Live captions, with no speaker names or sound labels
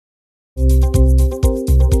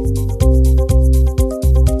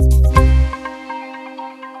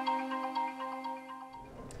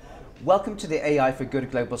Welcome to the AI for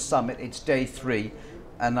Good Global Summit. It's day 3,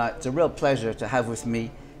 and it's a real pleasure to have with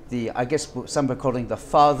me I guess some are calling the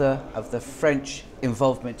father of the French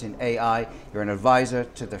involvement in AI. You're an advisor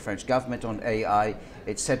to the French government on AI.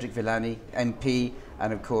 It's Cédric Villani, MP,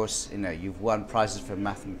 and of course, you've won prizes for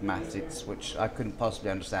mathematics, which I couldn't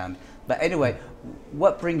possibly understand. But anyway,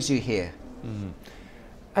 what brings you here?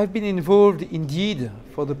 I've been involved indeed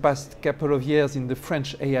for the past couple of years in the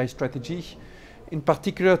French AI strategy, in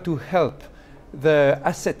particular to help the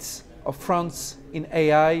assets of France in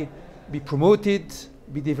AI be promoted,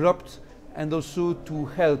 be developed, and also to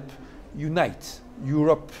help unite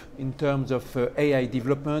Europe in terms of AI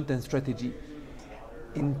development and strategy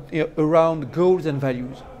around goals and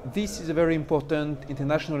values. This is a very important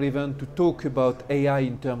international event to talk about AI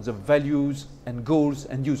in terms of values and goals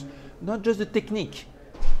and use. Not just the technique.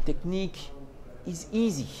 Technique is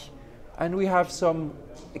easy, and we have some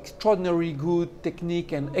extraordinarily good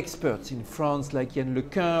technique and experts in France like Yann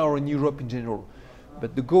Lequin or in Europe in general.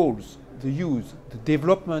 But the goals, the use, the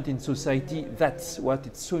development in society, that's what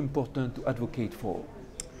it's so important to advocate for.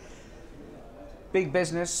 Big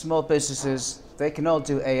business, small businesses, they can all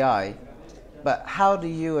do AI, but how do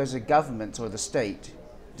you as a government or the state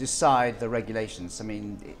decide the regulations? I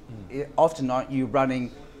mean, often aren't you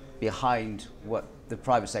running behind what the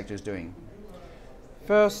private sector is doing?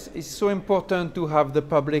 First, it's so important to have the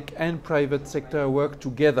public and private sector work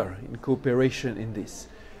together in cooperation in this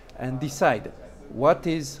and decide what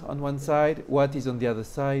is on one side, what is on the other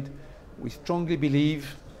side. We strongly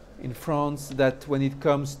believe in France that when it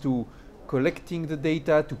comes to collecting the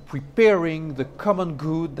data, to preparing the common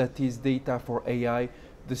good that is data for AI,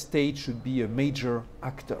 the state should be a major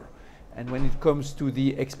actor. And when it comes to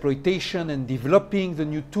the exploitation and developing the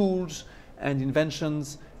new tools and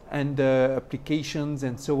inventions and applications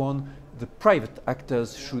and so on, the private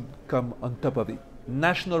actors should come on top of it.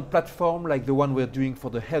 National platform like the one we're doing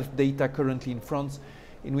for the health data currently in France,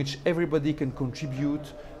 in which everybody can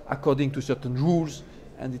contribute according to certain rules,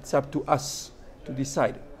 and it's up to us to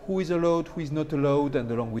decide who is allowed, who is not allowed,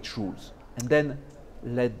 and along which rules. And then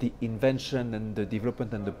let the invention and the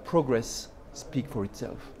development and the progress speak for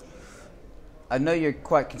itself. I know you're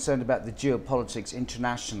quite concerned about the geopolitics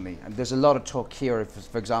internationally, and there's a lot of talk here,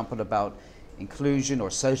 for example, about inclusion or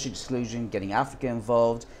social exclusion, getting Africa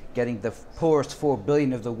involved, getting the poorest 4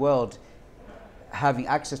 billion of the world having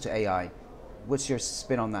access to AI. What's your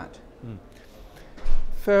spin on that?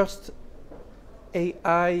 First,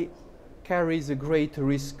 AI carries a great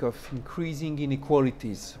risk of increasing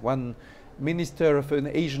inequalities. One minister of an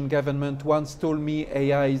Asian government once told me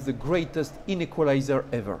AI is the greatest inequalizer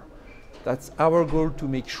ever. That's our goal, to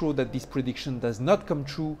make sure that this prediction does not come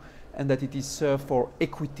true and that it is served for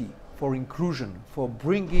equity, for inclusion, for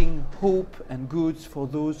bringing hope and goods for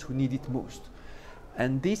those who need it most.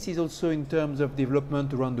 And this is also in terms of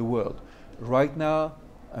development around the world. Right now,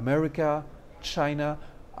 America, China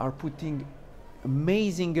are putting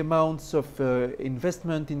amazing amounts of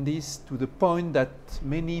investment in this, to the point that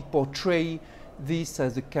many portray this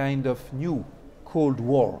as a kind of new Cold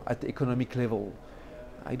War at the economic level.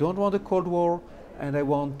 I don't want a Cold War, and I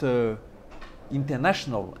want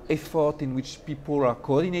international effort in which people are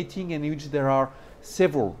coordinating and in which there are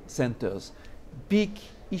several centers. Big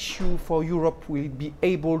issue for Europe will be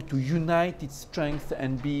able to unite its strength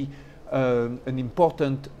and be an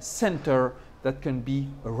important center that can be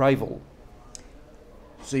a rival.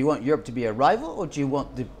 So you want Europe to be a rival, or do you want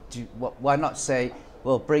why not say,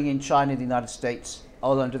 well, bring in China and the United States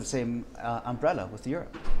all under the same umbrella with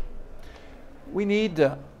Europe? I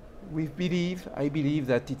believe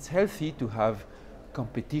that it's healthy to have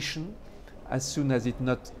competition as soon as it's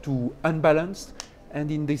not too unbalanced. And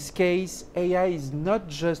in this case, AI is not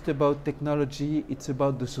just about technology, it's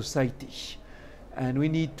about the society. And we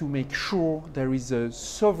need to make sure there is a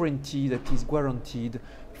sovereignty that is guaranteed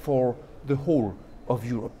for the whole of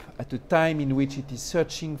Europe at a time in which it is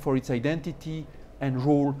searching for its identity and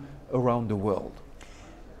role around the world.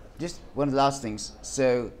 Just one of the last things.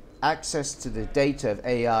 So access to the data of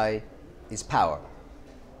AI is power.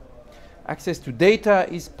 Access to data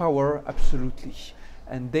is power, absolutely.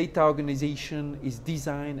 And data organization is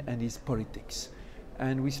design and is politics.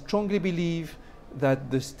 And we strongly believe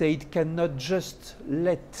that the state cannot just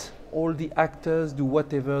let all the actors do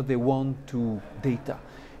whatever they want to data.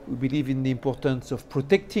 We believe in the importance of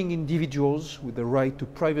protecting individuals with the right to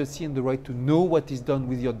privacy and the right to know what is done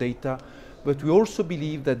with your data. But we also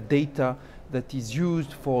believe that data that is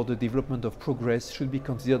used for the development of progress should be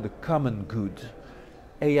considered the common good.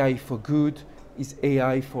 AI for good is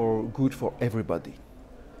AI for good for everybody.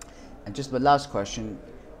 And just my last question,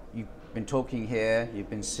 been talking here, you've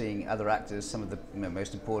been seeing other actors, some of the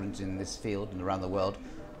most important in this field and around the world.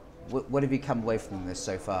 What have you come away from this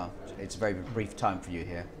so far? It's a very brief time for you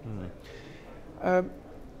here.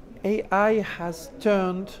 AI has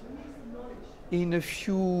turned in a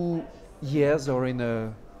few years, or in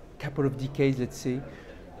a couple of decades, let's say,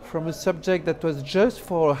 from a subject that was just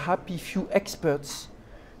for a happy few experts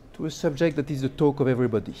to a subject that is the talk of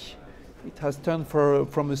everybody. It has turned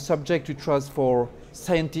from a subject which was for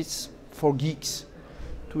scientists, for geeks,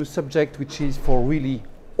 to a subject which is for really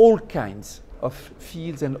all kinds of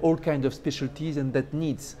fields and all kinds of specialties, and that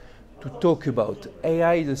needs to talk about.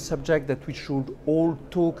 AI is a subject that we should all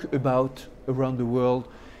talk about around the world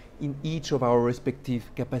in each of our respective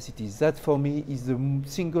capacities. That for me is the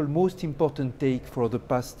single most important take for the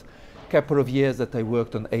past couple of years that I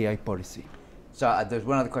worked on AI policy. So there's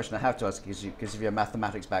one other question I have to ask you, because of your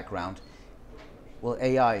mathematics background. Will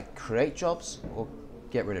AI create jobs or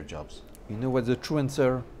get rid of jobs? You know what's the true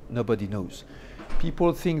answer? Nobody knows.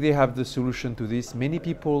 People think they have the solution to this. Many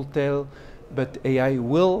people tell, but AI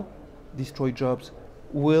will destroy jobs,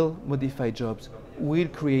 will modify jobs, will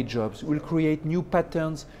create jobs, will create new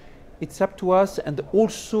patterns. It's up to us, and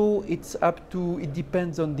also it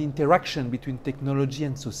depends on the interaction between technology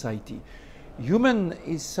and society. Human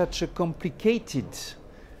is such a complicated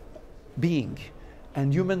being,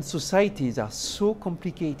 and human societies are so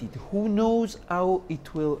complicated. Who knows how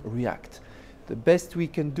it will react? The best we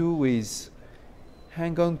can do is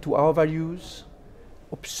hang on to our values,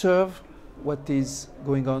 observe what is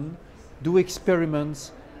going on, do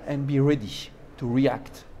experiments, and be ready to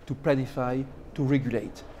react, to planify, to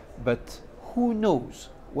regulate. But who knows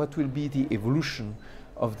what will be the evolution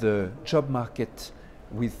of the job market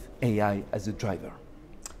with AI as a driver?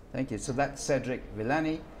 Thank you. So that's Cédric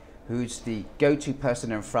Villani, who's the go-to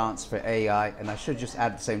person in France for AI, and I should just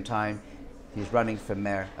add at the same time, he's running for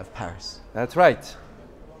mayor of Paris. That's right.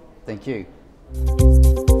 Thank you.